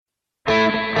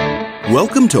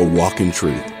Welcome to Walk in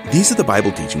Truth. These are the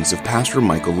Bible teachings of Pastor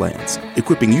Michael Lance,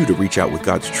 equipping you to reach out with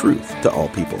God's truth to all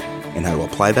people and how to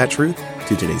apply that truth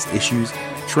to today's issues,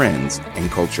 trends, and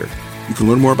culture. You can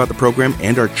learn more about the program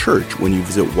and our church when you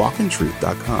visit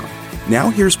walkintruth.com. Now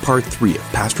here's part 3 of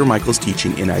Pastor Michael's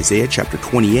teaching in Isaiah chapter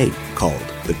 28 called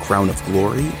The Crown of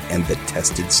Glory and the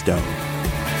Tested Stone.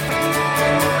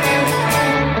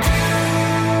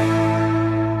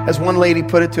 As one lady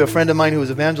put it to a friend of mine who was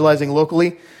evangelizing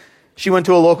locally, she went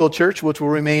to a local church, which will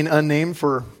remain unnamed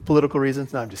for political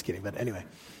reasons. No, I'm just kidding, but anyway.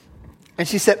 And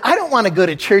she said, I don't want to go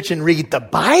to church and read the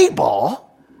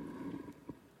Bible.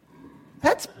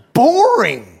 That's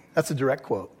boring. That's a direct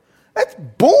quote. That's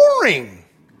boring.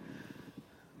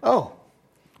 Oh,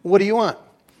 what do you want?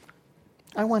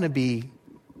 I want to be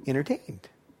entertained.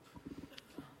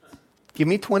 Give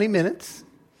me 20 minutes,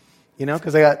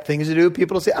 because I got things to do.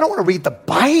 People will say, I don't want to read the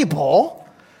Bible.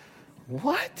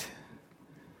 What?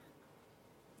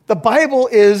 The Bible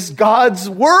is God's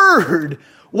Word.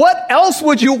 What else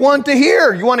would you want to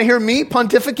hear? You want to hear me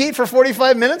pontificate for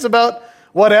 45 minutes about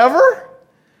whatever?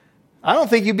 I don't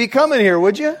think you'd be coming here,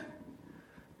 would you?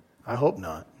 I hope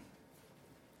not.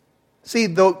 See,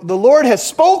 the Lord has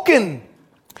spoken,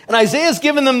 and Isaiah's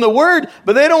given them the Word,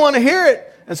 but they don't want to hear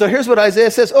it. And so here's what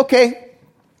Isaiah says, okay.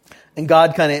 And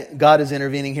God is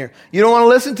intervening here. You don't want to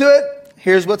listen to it?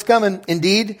 Here's what's coming.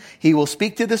 Indeed, he will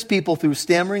speak to this people through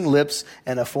stammering lips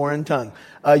and a foreign tongue.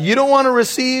 You don't want to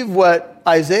receive what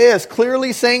Isaiah is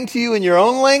clearly saying to you in your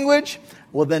own language?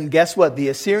 Well, then guess what? The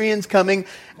Assyrians coming.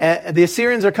 The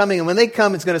Assyrians are coming, and when they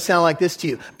come, it's going to sound like this to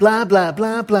you. Blah, blah,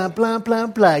 blah, blah, blah, blah,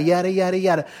 blah, yada, yada,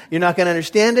 yada. You're not going to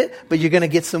understand it, but you're going to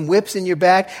get some whips in your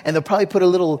back, and they'll probably put a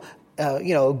little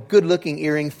good-looking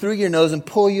earring through your nose and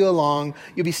pull you along.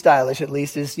 You'll be stylish, at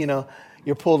least, as,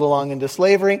 you're pulled along into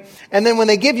slavery. And then when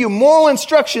they give you moral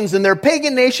instructions in their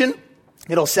pagan nation,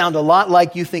 it'll sound a lot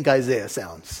like you think Isaiah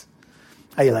sounds.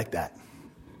 How you like that?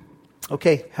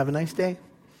 Okay, have a nice day.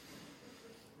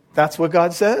 That's what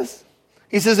God says.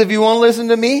 He says, if you won't listen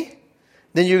to me,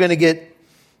 then you're going to get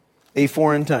a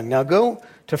foreign tongue. Now go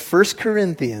to 1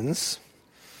 Corinthians.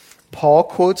 Paul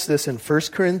quotes this in 1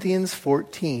 Corinthians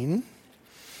 14.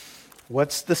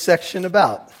 What's the section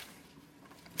about?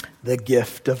 The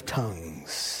gift of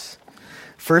tongues.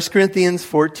 1 Corinthians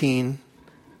 14,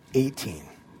 18.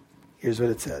 Here's what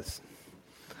it says.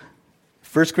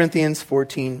 1 Corinthians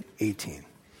 14, 18.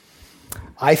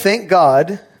 I thank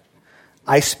God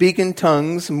I speak in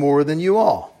tongues more than you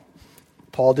all.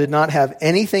 Paul did not have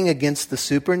anything against the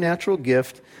supernatural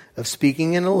gift of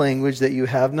speaking in a language that you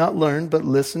have not learned, but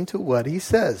listen to what he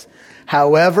says.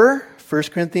 However, 1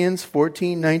 Corinthians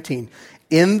 14, 19,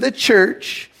 in the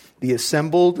church, the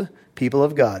assembled people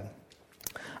of God,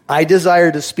 I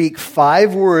desire to speak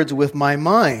 5 words with my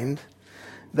mind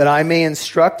that I may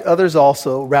instruct others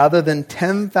also, rather than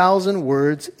 10,000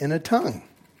 words in a tongue.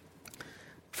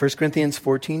 1 Corinthians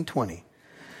 14, 20.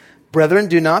 Brethren,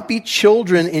 do not be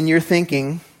children in your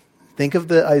thinking. Think of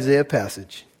the Isaiah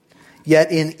passage.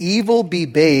 Yet in evil be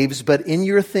babes, but in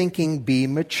your thinking be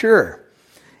mature.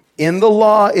 In the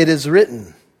law it is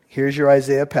written, here's your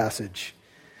Isaiah passage,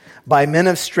 by men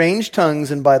of strange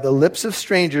tongues and by the lips of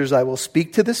strangers I will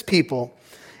speak to this people,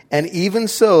 and even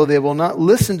so they will not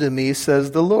listen to me,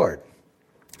 says the Lord.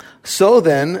 So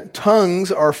then,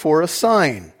 tongues are for a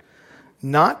sign,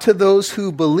 not to those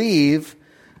who believe,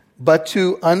 but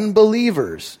to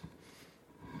unbelievers.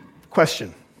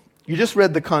 Question. You just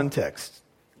read the context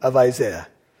of Isaiah.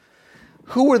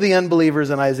 Who were the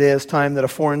unbelievers in Isaiah's time that a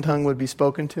foreign tongue would be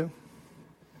spoken to?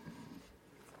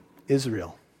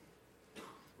 Israel.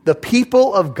 The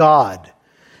people of God.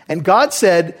 And God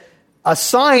said, a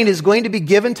sign is going to be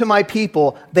given to my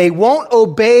people. They won't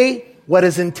obey what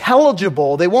is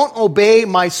intelligible. They won't obey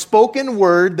my spoken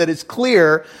word that is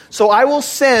clear. So I will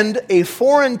send a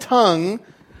foreign tongue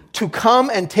to come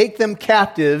and take them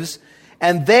captives,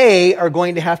 and they are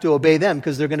going to have to obey them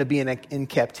because they're going to be in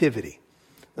captivity.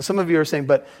 Now, some of you are saying,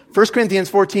 but 1 Corinthians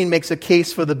 14 makes a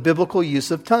case for the biblical use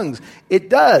of tongues. It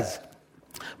does.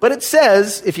 But it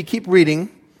says, if you keep reading,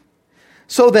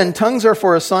 so then tongues are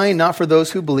for a sign, not for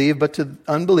those who believe, but to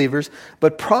unbelievers.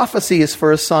 But prophecy is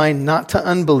for a sign, not to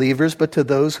unbelievers, but to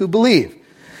those who believe.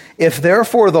 If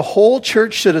therefore the whole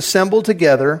church should assemble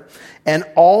together and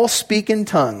all speak in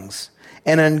tongues,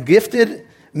 and ungifted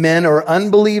men or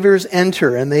unbelievers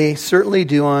enter, and they certainly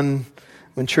do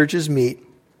when churches meet,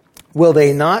 will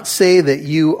they not say that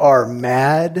you are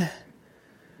mad?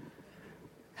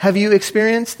 Have you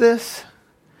experienced this?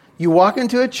 You walk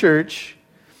into a church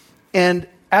and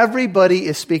everybody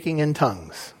is speaking in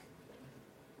tongues.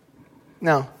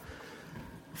 Now,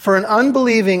 for an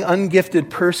unbelieving, ungifted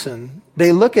person,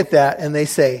 they look at that and they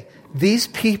say, these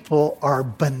people are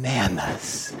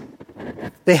bananas.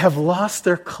 They have lost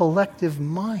their collective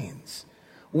minds.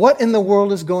 What in the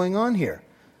world is going on here?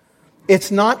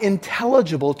 It's not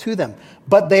intelligible to them,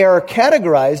 but they are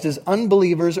categorized as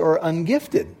unbelievers or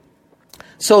ungifted.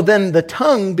 So then the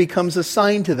tongue becomes a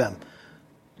sign to them.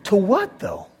 To what,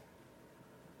 though?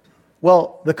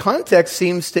 Well, the context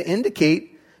seems to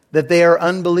indicate that they are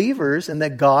unbelievers and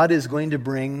that God is going to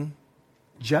bring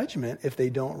judgment if they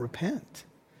don't repent.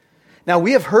 Now,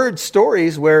 we have heard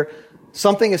stories where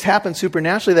something has happened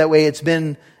supernaturally that way. It's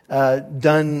been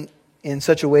done in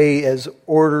such a way as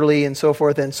orderly and so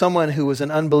forth, and someone who was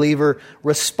an unbeliever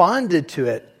responded to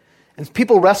it. And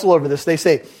people wrestle over this. They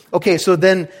say, okay, so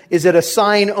then is it a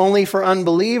sign only for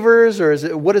unbelievers,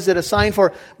 or what is it a sign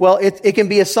for? Well, it can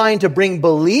be a sign to bring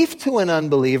belief to an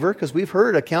unbeliever, because we've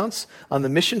heard accounts on the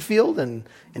mission field and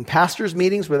in pastors'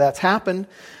 meetings where that's happened.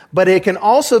 But it can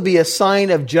also be a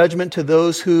sign of judgment to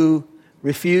those who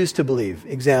refuse to believe.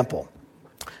 Example,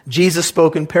 Jesus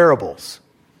spoke in parables.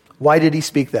 Why did he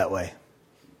speak that way?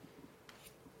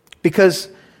 Because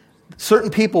certain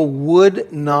people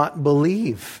would not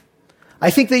believe. I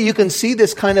think that you can see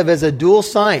this kind of as a dual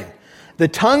sign. The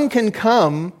tongue can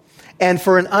come, and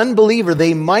for an unbeliever,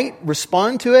 they might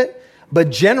respond to it, but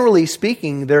generally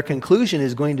speaking, their conclusion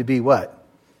is going to be what?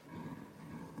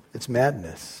 It's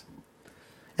madness.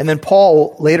 And then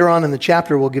Paul, later on in the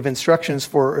chapter, will give instructions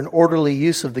for an orderly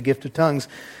use of the gift of tongues,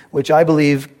 which I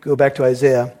believe, go back to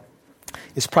Isaiah,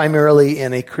 is primarily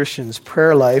in a Christian's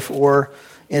prayer life or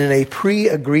in a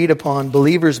pre-agreed upon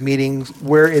believers' meetings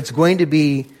where it's going to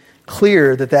be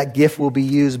clear that that gift will be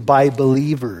used by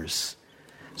believers.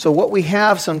 So what we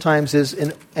have sometimes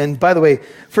is, and by the way,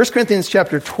 1 Corinthians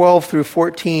chapter 12 through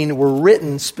 14 were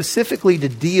written specifically to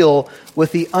deal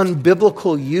with the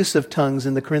unbiblical use of tongues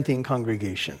in the Corinthian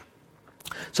congregation.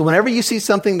 So whenever you see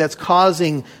something that's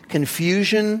causing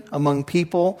confusion among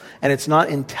people and it's not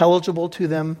intelligible to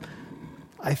them,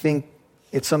 I think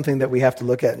it's something that we have to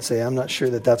look at and say, I'm not sure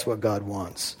that that's what God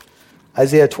wants.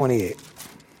 Isaiah 28.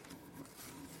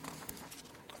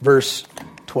 Verse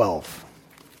 12.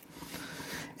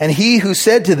 And he who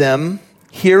said to them,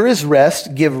 here is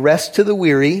rest, give rest to the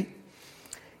weary.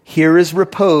 Here is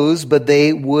repose, but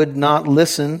they would not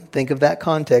listen. Think of that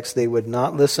context. They would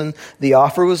not listen. The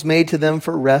offer was made to them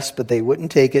for rest, but they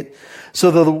wouldn't take it. So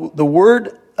the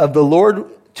word of the Lord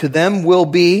to them will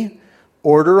be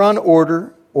order on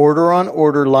order, order on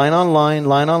order, line on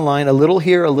line, a little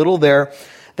here, a little there,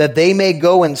 that they may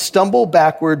go and stumble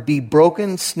backward, be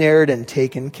broken, snared, and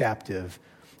taken captive.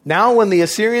 Now when the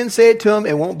Assyrians say it to them,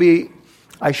 it won't be,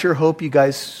 I sure hope you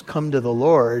guys come to the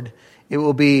Lord. It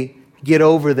will be, get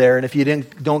over there, and if you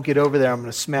don't get over there, I'm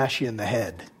going to smash you in the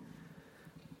head.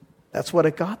 That's what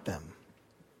it got them.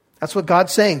 That's what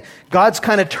God's saying. God's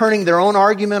kind of turning their own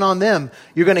argument on them.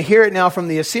 You're going to hear it now from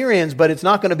the Assyrians, but it's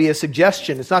not going to be a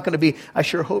suggestion. It's not going to be, I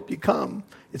sure hope you come.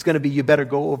 It's going to be, you better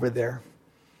go over there,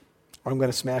 or I'm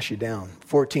going to smash you down.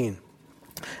 14.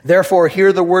 Therefore,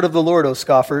 hear the word of the Lord, O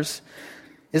scoffers.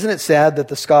 Isn't it sad that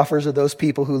the scoffers are those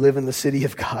people who live in the city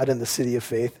of God and the city of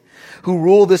faith, who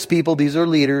rule this people? These are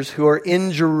leaders who are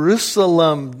in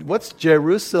Jerusalem. What's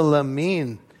Jerusalem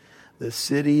mean? The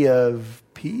city of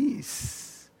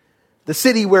peace. The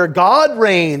city where God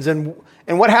reigns. And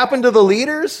what happened to the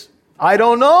leaders? I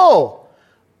don't know.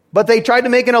 But they tried to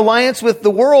make an alliance with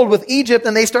the world, with Egypt,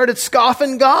 and they started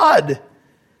scoffing God.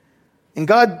 And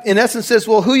God, in essence, says,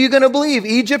 well, who are you going to believe,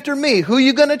 Egypt or me? Who are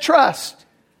you going to trust?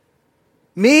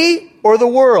 Me or the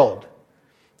world?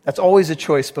 That's always a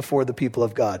choice before the people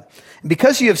of God. And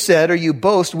because you have said, or you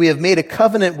boast, we have made a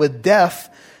covenant with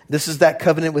death. This is that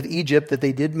covenant with Egypt that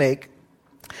they did make.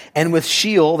 And with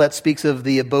Sheol, that speaks of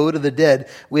the abode of the dead,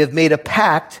 we have made a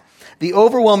pact. The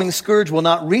overwhelming scourge will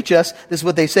not reach us. This is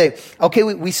what they say. Okay,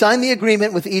 we signed the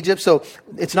agreement with Egypt, so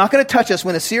it's not going to touch us.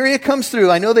 When Assyria comes through,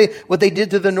 I know what they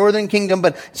did to the northern kingdom,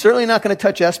 but certainly not going to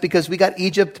touch us because we got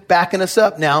Egypt backing us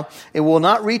up now. It will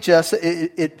not reach us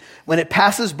when it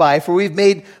passes by, for we've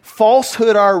made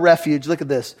falsehood our refuge. Look at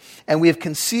this. And we have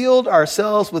concealed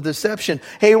ourselves with deception.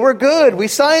 Hey, we're good. We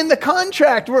signed the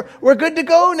contract. We're good to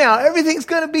go now. Everything's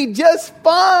going to be just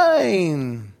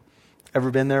fine.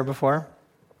 Ever been there before?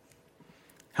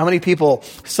 How many people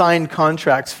signed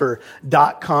contracts for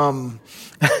 .com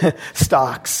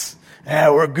stocks?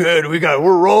 Yeah, we're good.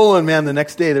 We're rolling, man. The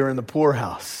next day they're in the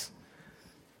poorhouse.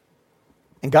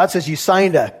 And God says you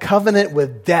signed a covenant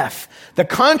with death. The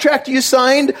contract you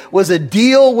signed was a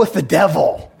deal with the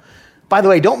devil. By the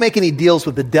way, don't make any deals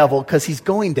with the devil because he's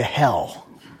going to hell.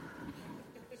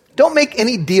 Don't make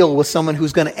any deal with someone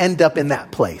who's going to end up in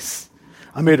that place.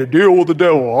 I made a deal with the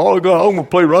devil. I'm going to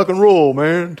play rock and roll,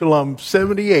 man, until I'm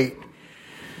 78.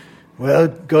 Well,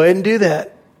 go ahead and do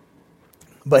that.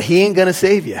 But he ain't going to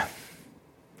save you.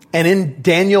 And in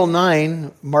Daniel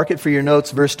 9, mark it for your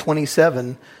notes, verse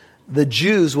 27, the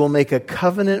Jews will make a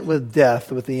covenant with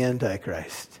death with the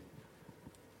Antichrist.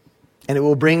 And it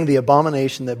will bring the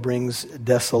abomination that brings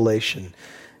desolation.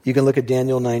 You can look at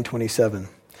Daniel 9:27.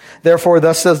 Therefore,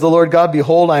 thus says the Lord God,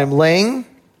 behold, I am laying,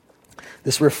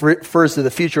 this refers to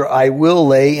the future, I will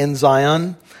lay in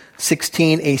Zion,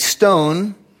 16, a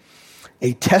stone,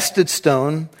 a tested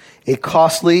stone, a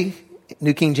costly,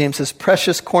 New King James says,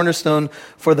 precious cornerstone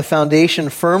for the foundation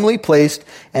firmly placed,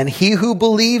 and he who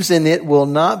believes in it will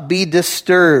not be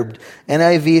disturbed.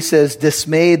 NIV says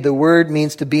dismayed. The word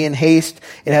means to be in haste.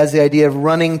 It has the idea of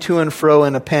running to and fro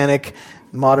in a panic.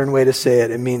 Modern way to say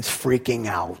it, it means freaking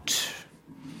out.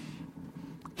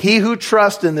 He who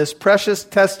trusts in this precious,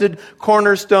 tested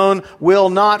cornerstone will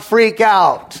not freak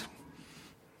out.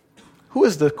 Who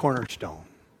is the cornerstone?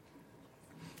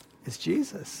 It's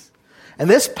Jesus. And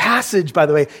this passage, by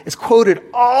the way, is quoted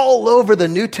all over the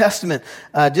New Testament.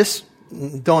 Just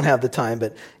don't have the time,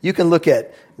 but you can look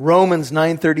at Romans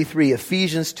 9:33,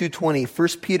 Ephesians 2:20,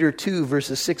 1 Peter 2,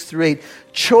 verses 6 through 8.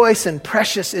 Choice and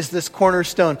precious is this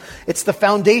cornerstone. It's the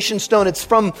foundation stone. It's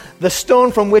from the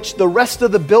stone from which the rest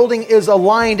of the building is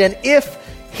aligned. And if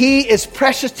he is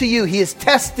precious to you, he is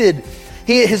tested.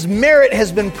 His merit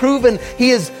has been proven.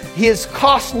 He is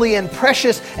costly and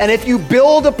precious. And if you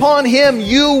build upon him,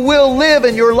 you will live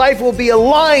and your life will be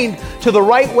aligned to the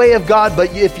right way of God.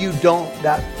 But if you don't,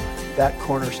 that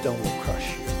cornerstone will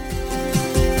crush you.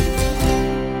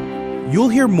 You'll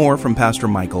hear more from Pastor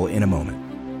Michael in a moment.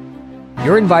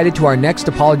 You're invited to our next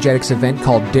apologetics event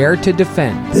called Dare to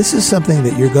Defend. This is something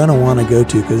that you're going to want to go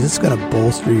to because it's going to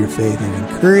bolster your faith and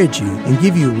encourage you and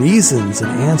give you reasons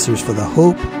and answers for the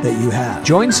hope that you have.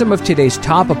 Join some of today's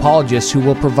top apologists who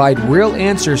will provide real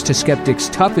answers to skeptics'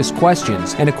 toughest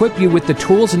questions and equip you with the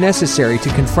tools necessary to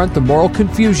confront the moral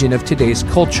confusion of today's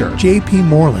culture. J.P.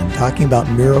 Moreland talking about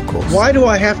miracles. Why do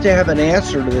I have to have an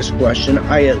answer to this question?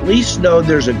 I at least know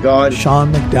there's a God.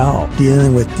 Sean McDowell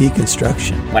dealing with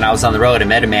deconstruction. When I was on the road, I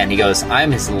met a man, he goes,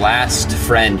 I'm his last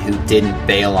friend who didn't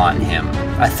bail on him.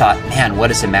 I thought, man,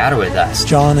 what is the matter with us?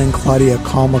 John and Claudia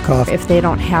Kalmakoff. If they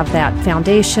don't have that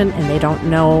foundation and they don't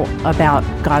know about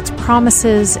God's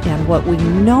promises and what we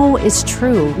know is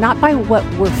true, not by what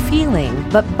we're feeling,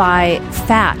 but by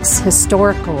facts,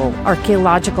 historical,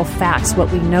 archaeological facts, what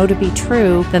we know to be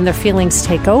true, then their feelings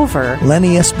take over.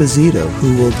 Lenny Esposito,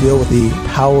 who will deal with the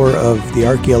power of the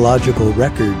archaeological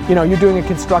record. You know, you're doing a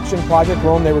construction project,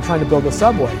 Rome, they were trying to build a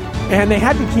subway. And they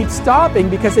had to keep stopping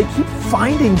because they keep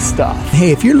finding stuff.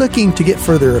 Hey, if you're looking to get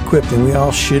further equipped, and we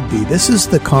all should be, this is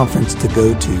the conference to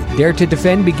go to. Dare to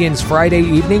Defend begins Friday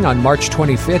evening on March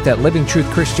 25th at Living Truth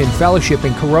Christian Fellowship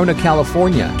in Corona,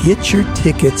 California. Get your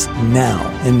tickets now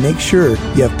and make sure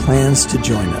you have plans to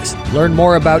join us. Learn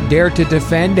more about Dare to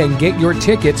Defend and get your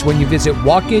tickets when you visit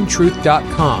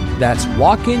walkintruth.com. That's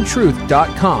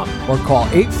walkintruth.com or call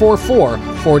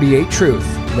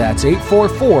 844-48-TRUTH. That's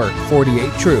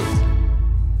 844-48-TRUTH.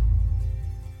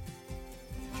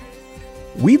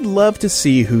 We'd love to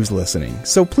see who's listening,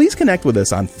 so please connect with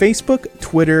us on Facebook,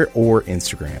 Twitter, or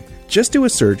Instagram. Just do a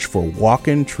search for Walk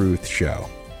in Truth Show.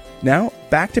 Now,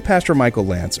 back to Pastor Michael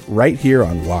Lance right here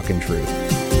on Walk in Truth.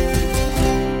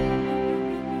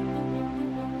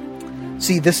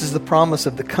 See, this is the promise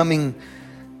of the coming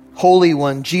Holy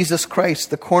One, Jesus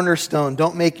Christ, the cornerstone.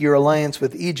 Don't make your alliance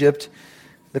with Egypt.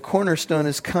 The cornerstone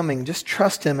is coming. Just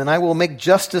trust him, and I will make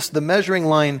justice the measuring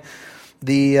line.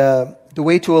 The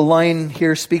way to align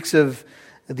here speaks of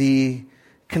the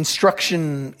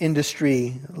construction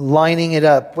industry, lining it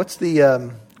up. What's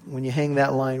the, when you hang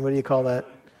that line, what do you call that?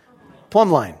 Plumb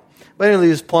line. But they don't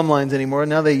use plumb lines anymore.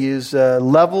 Now they use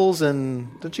levels, and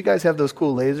don't you guys have those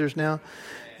cool lasers now?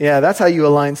 Yeah, that's how you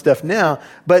align stuff now.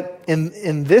 But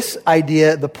in this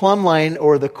idea, the plumb line,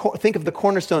 or think of the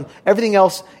cornerstone, everything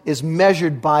else is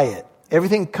measured by it.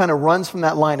 Everything kind of runs from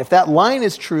that line. If that line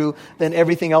is true, then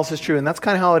everything else is true. And that's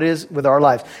kind of how it is with our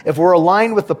lives. If we're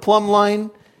aligned with the plumb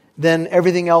line, then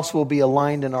everything else will be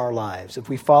aligned in our lives. If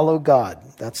we follow God,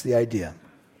 that's the idea.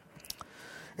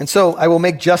 And so I will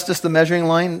make justice the measuring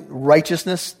line,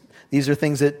 righteousness. These are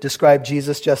things that describe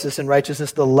Jesus, justice and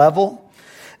righteousness, the level.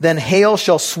 Then hail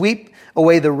shall sweep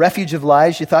away the refuge of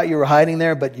lies. You thought you were hiding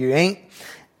there, but you ain't.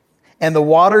 And the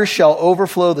waters shall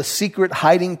overflow the secret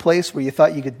hiding place where you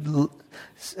thought you could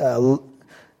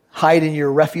hide in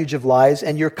your refuge of lies.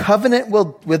 And your covenant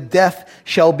with death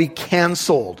shall be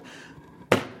canceled.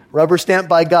 Rubber stamped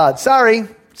by God. Sorry,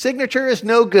 signature is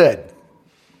no good.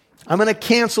 I'm going to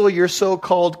cancel your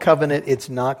so-called covenant. It's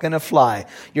not going to fly.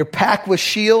 Your pact with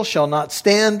Sheol shall not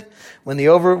stand. When the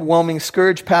overwhelming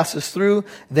scourge passes through,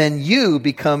 then you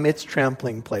become its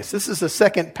trampling place. This is the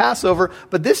second Passover,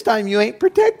 but this time you ain't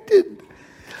protected.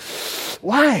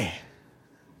 Why?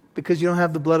 Because you don't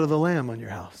have the blood of the Lamb on your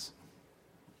house.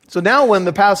 So now when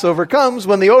the Passover comes,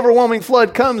 when the overwhelming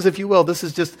flood comes, if you will, this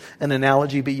is just an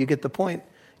analogy, but you get the point.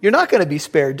 You're not going to be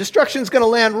spared. Destruction is going to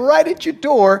land right at your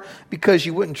door because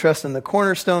you wouldn't trust in the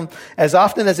cornerstone. As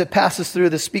often as it passes through,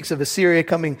 this speaks of Assyria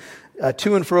coming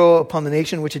to and fro upon the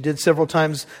nation, which it did several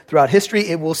times throughout history.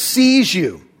 It will seize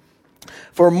you.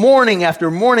 For morning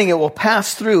after morning, it will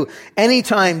pass through any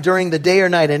time during the day or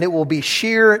night, and it will be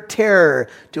sheer terror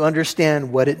to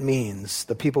understand what it means.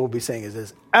 The people will be saying, is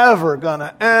this ever going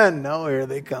to end? No, here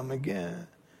they come again.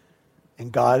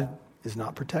 And God is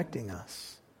not protecting us.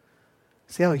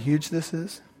 See how huge this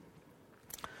is?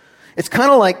 It's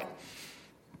kind of like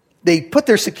they put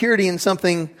their security in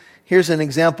something. Here's an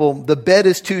example. The bed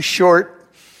is too short.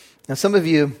 Now, some of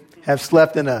you have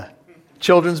slept in a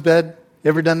children's bed. You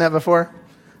ever done that before?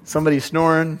 Somebody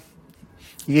snoring.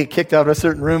 You get kicked out of a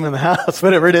certain room in the house,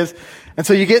 whatever it is. And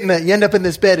so you end up in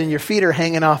this bed and your feet are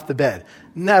hanging off the bed.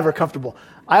 Never comfortable.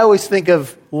 I always think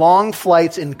of long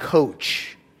flights in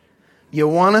coach. You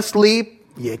want to sleep?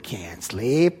 You can't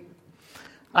sleep.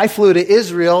 I flew to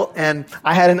Israel and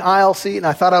I had an aisle seat and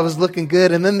I thought I was looking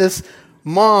good. And then this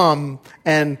mom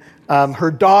and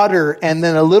her daughter and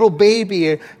then a little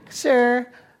baby, sir,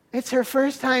 it's her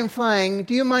first time flying.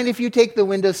 Do you mind if you take the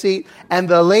window seat? And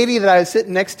the lady that I was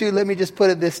sitting next to, let me just put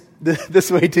it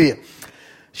this way to you.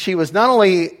 She was not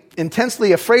only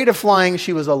intensely afraid of flying,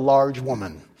 she was a large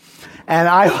woman. And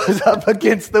I was up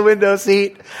against the window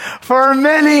seat for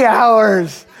many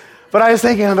hours. But I was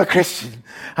thinking, I'm a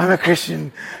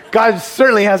Christian. God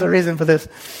certainly has a reason for this.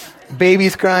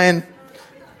 Baby's crying.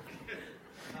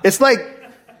 It's like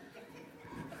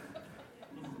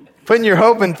putting your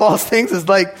hope in false things is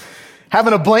like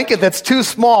having a blanket that's too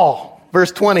small.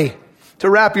 Verse 20, to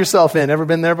wrap yourself in. Ever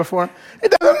been there before?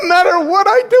 It doesn't matter what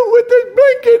I do with this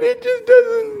blanket. It just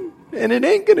doesn't. And it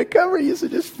ain't going to cover you, so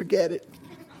just forget it.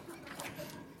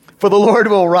 For the Lord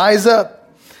will rise up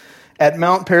at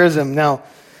Mount Perazim. Now,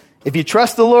 if you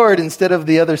trust the Lord instead of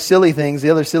the other silly things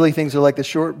are like the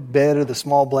short bed or the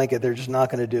small blanket. They're just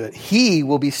not going to do it. He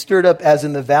will be stirred up as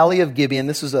in the valley of Gibeon.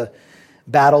 This is a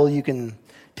battle. You can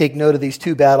take note of these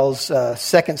two battles.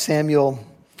 2 Samuel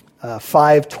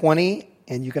 5:20,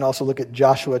 and you can also look at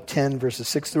Joshua 10, verses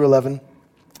 6 through 11.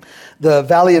 The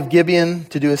valley of Gibeon,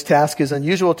 to do his task, his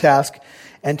unusual task,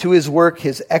 and to his work,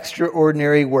 his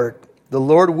extraordinary work. The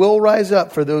Lord will rise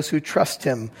up for those who trust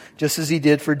him, just as he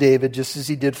did for David, just as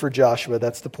he did for Joshua.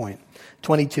 That's the point.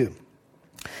 22.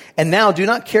 And now do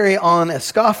not carry on as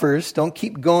scoffers. Don't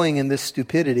keep going in this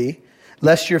stupidity,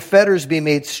 lest your fetters be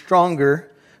made stronger.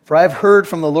 For I have heard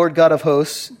from the Lord God of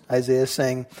hosts, Isaiah is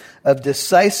saying, of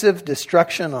decisive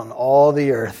destruction on all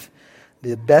the earth.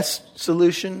 The best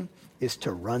solution is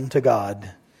to run to God.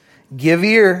 Give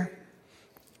ear.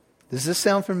 Does this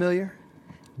sound familiar?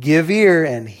 Give ear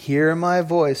and hear my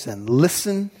voice, and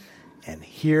listen and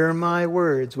hear my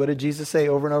words. What did Jesus say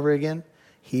over and over again?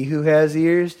 He who has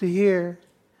ears to hear,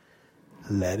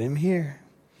 let him hear.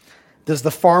 Does the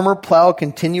farmer plow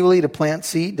continually to plant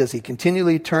seed? Does he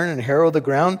continually turn and harrow the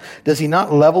ground? Does he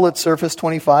not level its surface,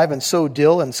 25, and sow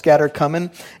dill and scatter cumin,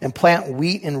 and plant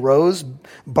wheat in rows,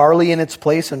 barley in its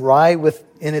place, and rye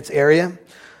within its area?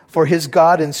 For his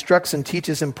God instructs and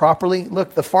teaches him properly.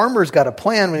 Look, the farmer's got a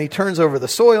plan when he turns over the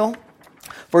soil.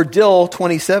 For dill,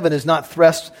 27, is not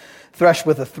threshed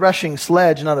with a threshing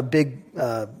sledge, not a big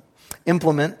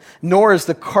implement, nor is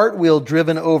the cartwheel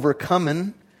driven over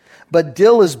cumin. But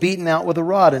dill is beaten out with a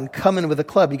rod and cumin with a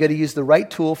club. You got to use the right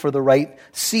tool for the right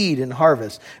seed and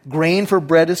harvest. Grain for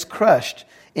bread is crushed.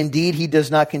 Indeed, he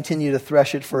does not continue to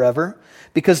thresh it forever,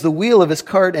 because the wheel of his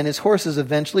cart and his horses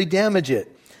eventually damage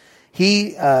it.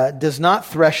 He does not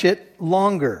thresh it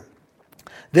longer.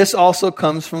 This also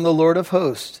comes from the Lord of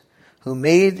hosts,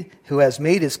 who has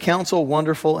made his counsel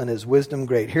wonderful and his wisdom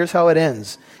great. Here's how it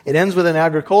ends. It ends with an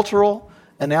agricultural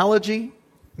analogy,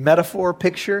 metaphor,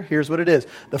 picture. Here's what it is.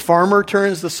 The farmer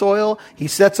turns the soil. He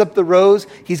sets up the rows.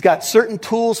 He's got certain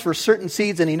tools for certain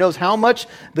seeds, and he knows how much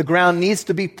the ground needs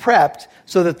to be prepped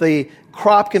so that the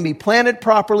crop can be planted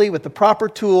properly with the proper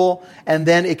tool, and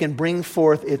then it can bring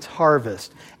forth its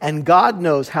harvest. And God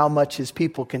knows how much his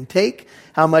people can take,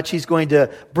 how much he's going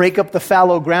to break up the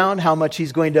fallow ground, how much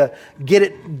he's going to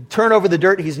turn over the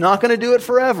dirt. He's not going to do it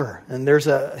forever. And there's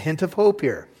a hint of hope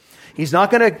here. He's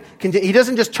not going to, he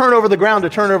doesn't just turn over the ground to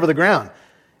turn over the ground.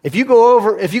 If you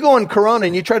go in Corona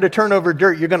and you try to turn over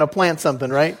dirt, you're going to plant something,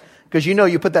 right? Because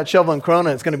you put that shovel in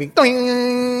Corona, it's going to be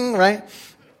doing, right?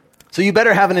 So you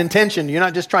better have an intention. You're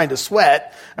not just trying to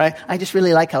sweat, right? I just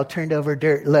really like how turned over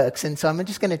dirt looks, and so I'm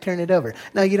just going to turn it over.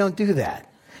 No, you don't do that.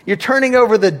 You're turning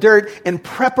over the dirt in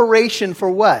preparation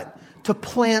for what? To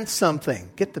plant something.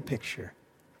 Get the picture.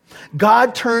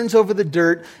 God turns over the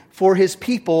dirt for his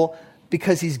people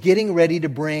because he's getting ready to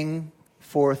bring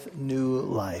forth new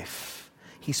life.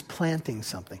 He's planting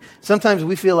something. Sometimes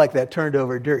we feel like that turned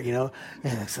over dirt, and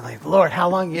it's like, Lord, how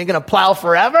long? You're going to plow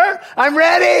forever? I'm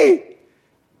ready.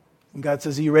 And God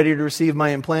says, are you ready to receive my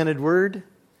implanted word?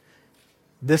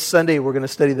 This Sunday, we're going to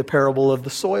study the parable of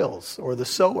the soils or the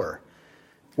sower.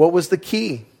 What was the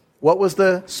key? What was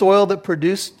the soil that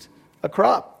produced a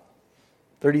crop?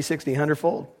 30, 60,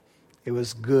 100-fold. It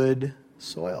was good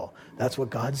soil. That's what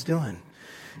God's doing.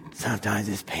 Sometimes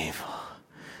it's painful.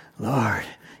 Lord,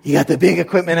 you got the big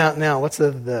equipment out now. What's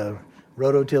the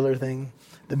rototiller thing?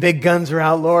 The big guns are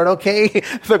out, Lord. Okay,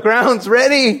 the ground's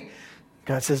ready.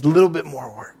 God says, a little bit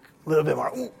more work. A little bit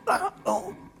more.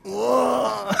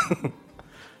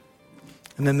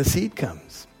 And then the seed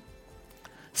comes.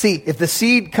 See, if the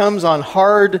seed comes on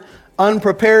hard,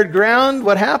 unprepared ground,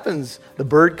 what happens? The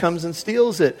bird comes and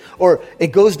steals it. Or it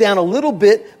goes down a little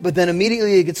bit, but then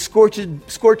immediately it gets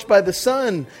scorched by the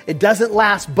sun. It doesn't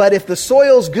last. But if the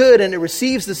soil's good and it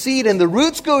receives the seed and the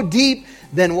roots go deep,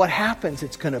 then what happens?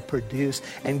 It's going to produce.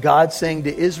 And God's saying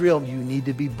to Israel, you need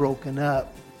to be broken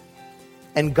up.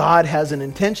 And God has an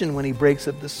intention when he breaks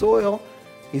up the soil.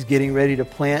 He's getting ready to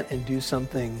plant and do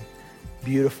something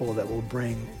beautiful that will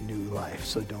bring new life.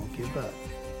 So don't give up.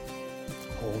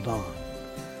 Hold on.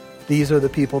 These are the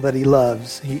people that he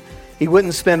loves. He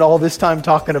wouldn't spend all this time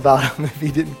talking about them if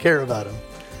he didn't care about them.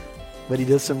 But he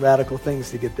does some radical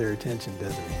things to get their attention,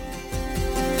 doesn't he?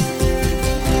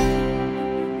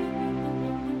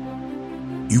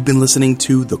 You've been listening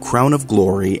to The Crown of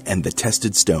Glory and the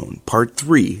Tested Stone, Part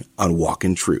 3 on Walk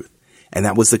in Truth. And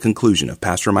that was the conclusion of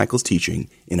Pastor Michael's teaching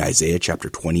in Isaiah chapter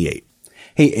 28.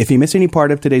 Hey, if you missed any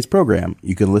part of today's program,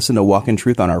 you can listen to Walk in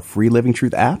Truth on our free Living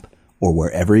Truth app or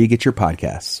wherever you get your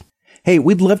podcasts. Hey,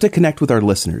 we'd love to connect with our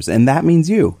listeners, and that means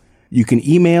you. You can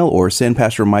email or send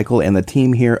Pastor Michael and the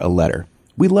team here a letter.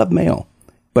 We love mail,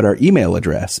 but our email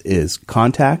address is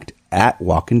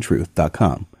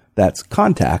contact@walkintruth.com. That's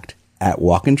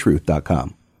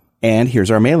contact@walkintruth.com. And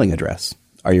here's our mailing address.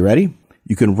 Are you ready?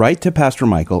 You can write to Pastor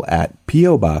Michael at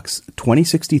P.O. Box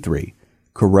 2063,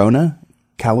 Corona,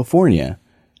 California,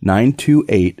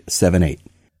 92878.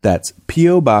 That's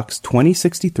P.O. Box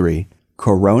 2063,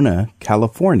 Corona,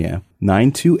 California,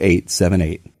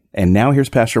 92878. And now here's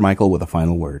Pastor Michael with a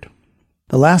final word.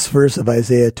 The last verse of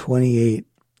Isaiah 28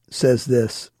 says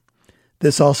this: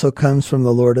 "This also comes from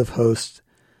the Lord of hosts,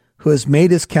 who has made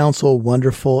his counsel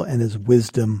wonderful and his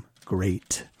wisdom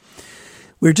great."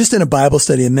 We're just in a Bible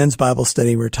study, a men's Bible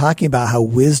study. We're talking about how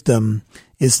wisdom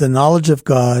is the knowledge of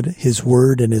God, his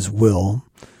word, and his will.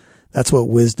 That's what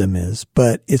wisdom is.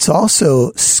 But it's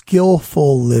also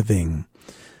skillful living,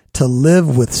 to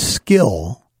live with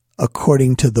skill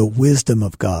according to the wisdom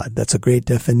of God. That's a great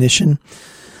definition.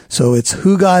 So it's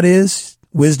who God is.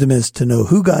 Wisdom is to know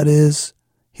who God is,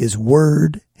 his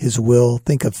word, his will.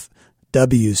 Think of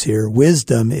W's here.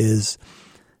 Wisdom is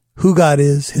who God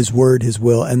is, his word, his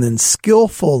will, and then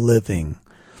skillful living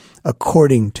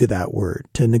according to that word,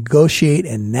 to negotiate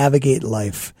and navigate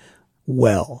life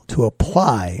well, to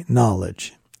apply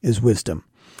knowledge is wisdom,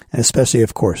 and especially,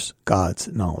 of course, God's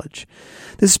knowledge.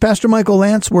 This is Pastor Michael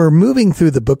Lance. We're moving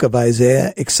through the book of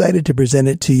Isaiah, excited to present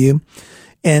it to you.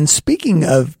 And speaking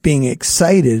of being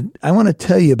excited, I want to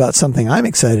tell you about something I'm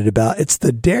excited about. It's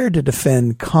the Dare to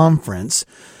Defend conference.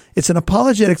 It's an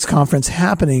apologetics conference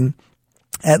happening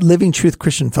at Living Truth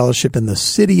Christian Fellowship in the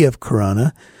city of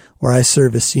Corona, where I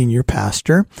serve as senior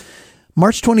pastor.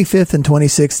 March 25th and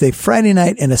 26th, a Friday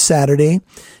night and a Saturday.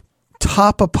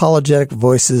 Top apologetic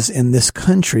voices in this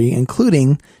country,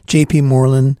 including J.P.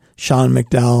 Moreland, Sean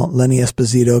McDowell, Lenny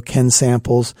Esposito, Ken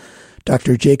Samples,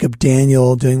 Dr. Jacob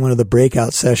Daniel doing one of the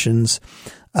breakout sessions,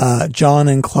 John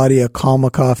and Claudia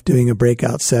Kalmakoff doing a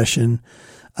breakout session.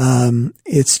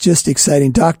 It's just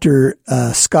exciting. Dr.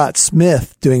 Scott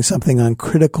Smith doing something on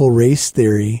critical race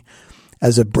theory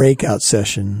as a breakout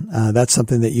session. That's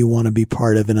something that you want to be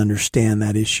part of and understand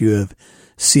that issue of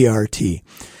CRT.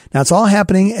 Now, it's all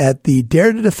happening at the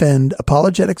Dare to Defend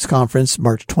Apologetics Conference,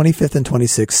 March 25th and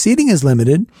 26th. Seating is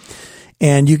limited,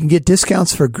 and you can get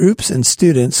discounts for groups and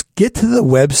students. Get to the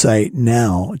website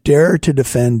now,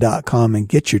 daretodefend.com, and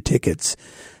get your tickets.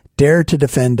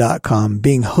 daretodefend.com,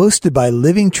 being hosted by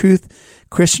Living Truth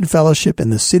Christian Fellowship in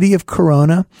the city of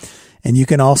Corona. And you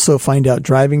can also find out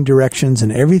driving directions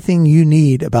and everything you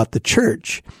need about the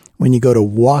church when you go to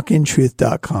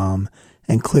walkintruth.com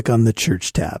and click on the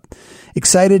church tab.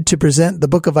 Excited to present the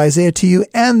book of Isaiah to you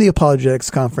and the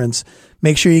Apologetics Conference.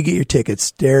 Make sure you get your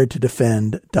tickets,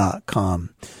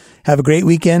 daretodefend.com. Have a great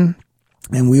weekend,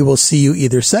 and we will see you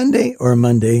either Sunday or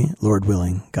Monday, Lord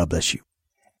willing. God bless you.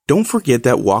 Don't forget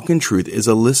that Walk in Truth is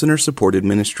a listener-supported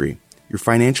ministry. Your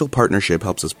financial partnership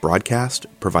helps us broadcast,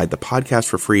 provide the podcast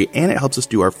for free, and it helps us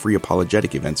do our free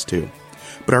apologetic events too.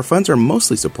 But our funds are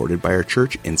mostly supported by our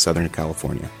church in Southern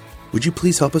California. Would you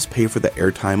please help us pay for the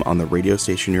airtime on the radio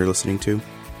station you're listening to?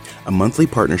 A monthly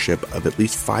partnership of at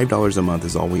least $5 a month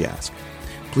is all we ask.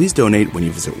 Please donate when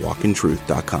you visit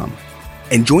walkintruth.com.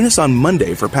 And join us on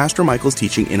Monday for Pastor Michael's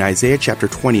teaching in Isaiah chapter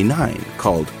 29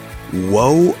 called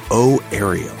Woe, O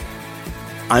Ariel.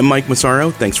 I'm Mike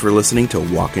Massaro. Thanks for listening to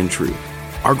Walk in Truth.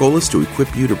 Our goal is to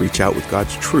equip you to reach out with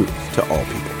God's truth to all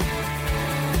people.